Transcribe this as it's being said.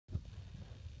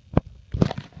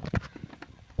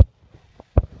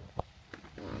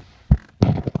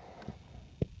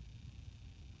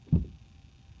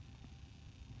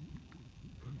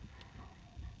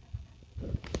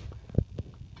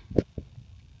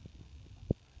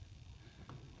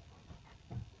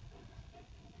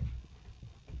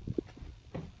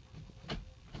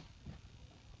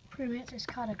Mantis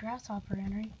caught a grasshopper,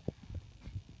 Henry.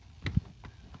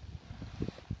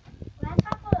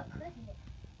 Grasshopper or cricket?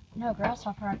 No,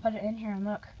 grasshopper. I put it in here and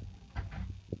look.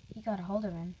 He got a hold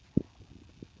of him.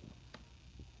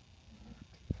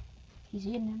 He's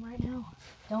eating him right now.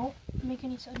 Don't make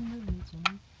any sudden movements,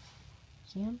 Henry.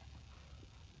 See him?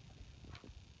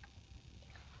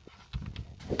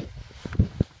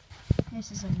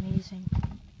 This is amazing.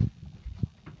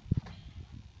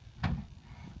 I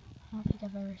don't think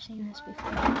I've ever seen this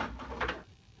before.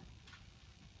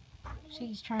 See,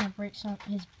 he's trying to break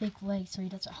his big leg so he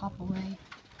doesn't hop away.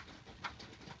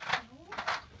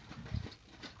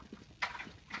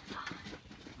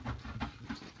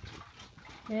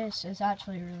 This is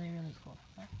actually really, really cool.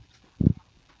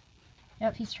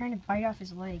 Yep, he's trying to bite off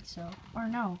his leg, so... Or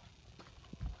no.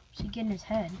 Is he getting his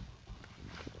head?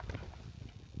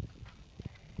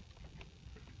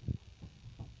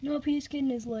 Nope, he's getting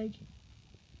his leg.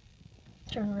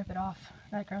 He's trying to rip it off.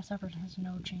 That grasshopper has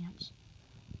no chance.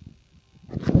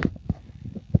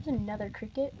 There's another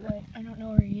cricket, but I don't know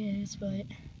where he is, but...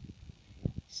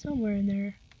 somewhere in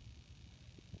there.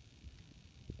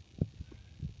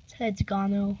 His head's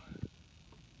gone, though.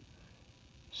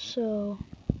 So...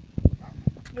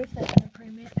 if that other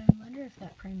praying mantis, I wonder if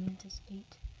that praying mantis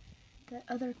ate that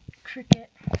other cricket.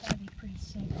 That'd be pretty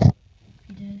sick if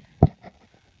he did.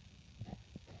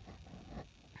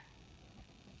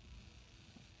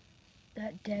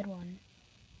 That dead one.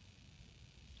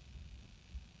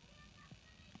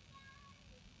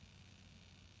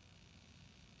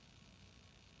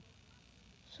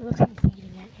 So let's keep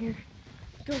feeding it here.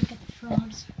 Go look at the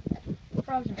frogs. The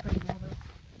frogs are pretty well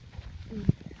though.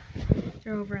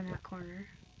 They're over in that corner.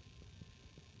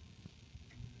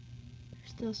 There's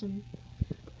still some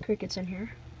crickets in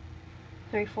here.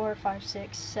 3, 4, 5,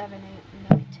 6, 7,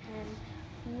 8, 9,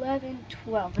 10, 11,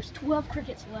 12. There's 12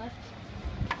 crickets left.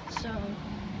 So,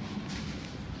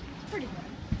 it's pretty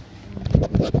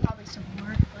good. Probably some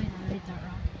more. Wait, I read that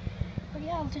wrong. But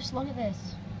yeah, just look at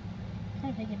this. I'm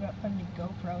kind of thinking about putting a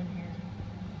GoPro in here.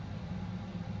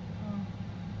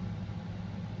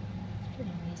 It's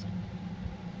pretty amazing.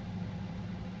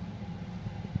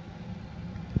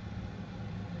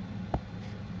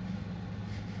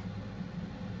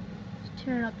 It's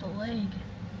tearing up the leg.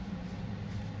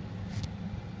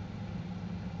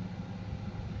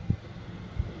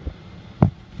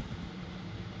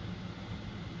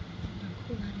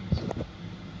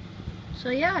 So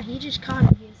yeah, he just caught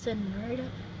him. He was sitting right up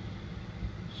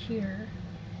here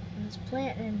in this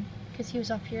plant, and because he was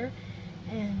up here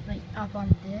and like up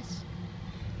on this.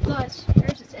 Plus,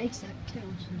 here's its egg sac too,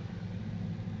 so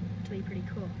it's really pretty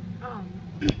cool.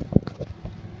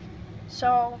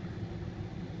 So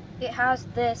it has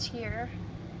this here,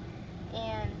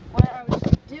 and what I was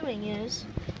doing is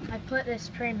I put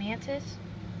this praying mantis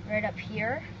right up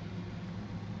here,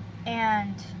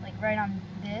 and like right on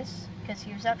this, because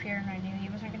he was up here and I knew he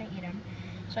wasn't going to eat him.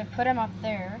 So I put him up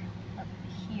there, up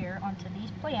here, onto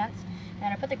these plants,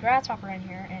 and I put the grasshopper in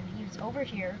here, and he was over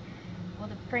here. Well,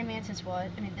 the praying mantis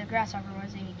was, the grasshopper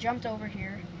was, and he jumped over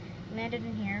here, landed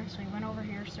in here, so he went over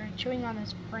here, started chewing on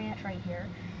this branch right here,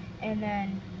 and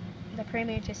then the praying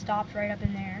mantis stopped right up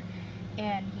in there,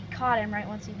 and he caught him right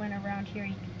once he went around here.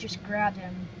 He just grabbed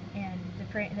him, and the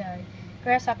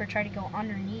grasshopper tried to go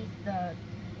underneath the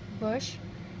bush,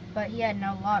 but he had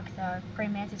no luck. The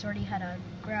praying mantis already had a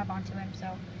grab onto him,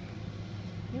 so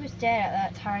he was dead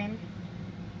at that time.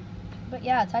 But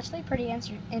yeah, it's actually pretty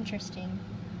interesting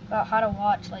about how to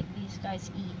watch like these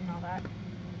guys eat and all that.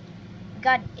 We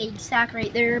got an egg sac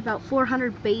right there. About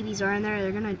 400 babies are in there.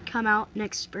 They're gonna come out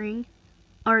next spring,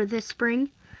 or this spring,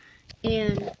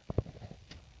 and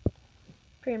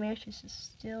praying mantis is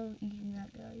still eating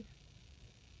that guy.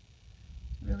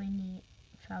 Really neat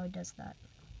how he does that.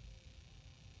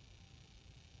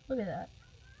 Look at that.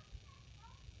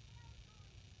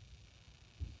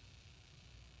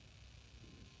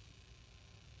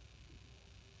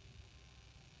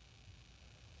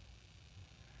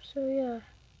 So yeah.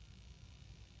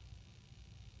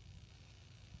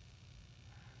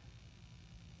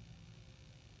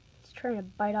 He's trying to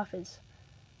bite off his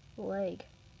leg.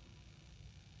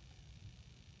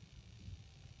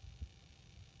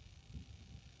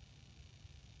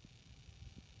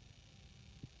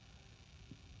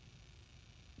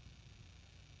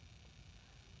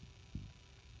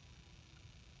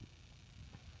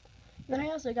 Then I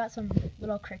also got some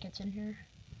little crickets in here.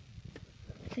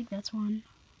 I think that's one.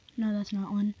 No, that's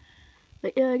not one.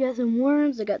 But yeah, I got some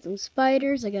worms, I got some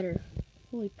spiders, I got a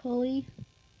roly-poly.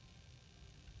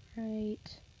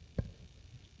 Right.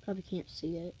 Probably can't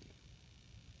see it.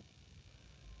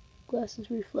 Glass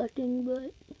is reflecting,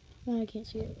 but Well, I can't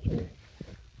see it here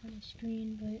on the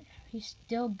screen, but he's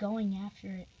still going after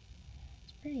it.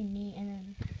 It's pretty neat. And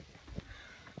then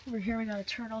over here we got a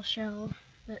turtle shell.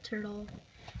 That turtle.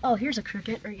 Oh, here's a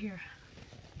cricket right here.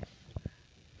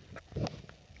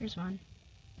 Here's one.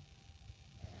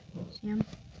 See him?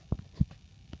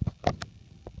 Right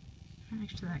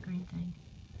next to that green thing.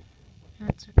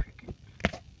 That's a cricket.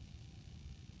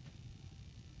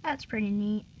 That's pretty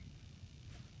neat.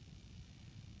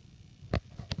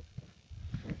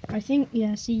 I think,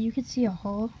 yeah, see, you could see a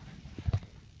hole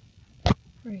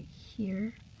right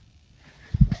here.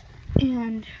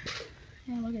 And,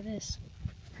 yeah, look at this.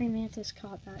 Praying mantis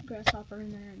caught that grasshopper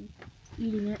in there and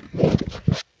eating it.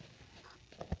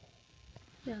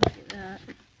 Yeah, look at that.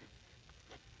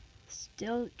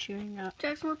 Still chewing up.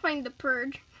 Jackson, we're playing The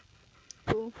Purge.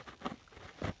 Cool.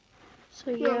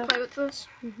 So, You want yeah. to play with this?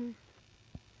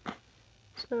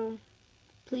 So,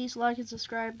 please like and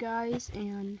subscribe, guys,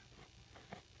 and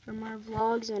for more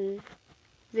vlogs and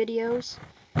videos,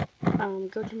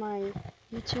 go to my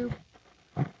YouTube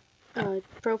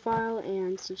profile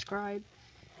and subscribe.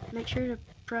 Make sure to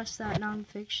press that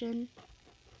nonfiction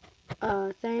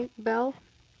bell,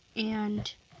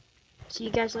 and see you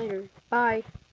guys later. Bye.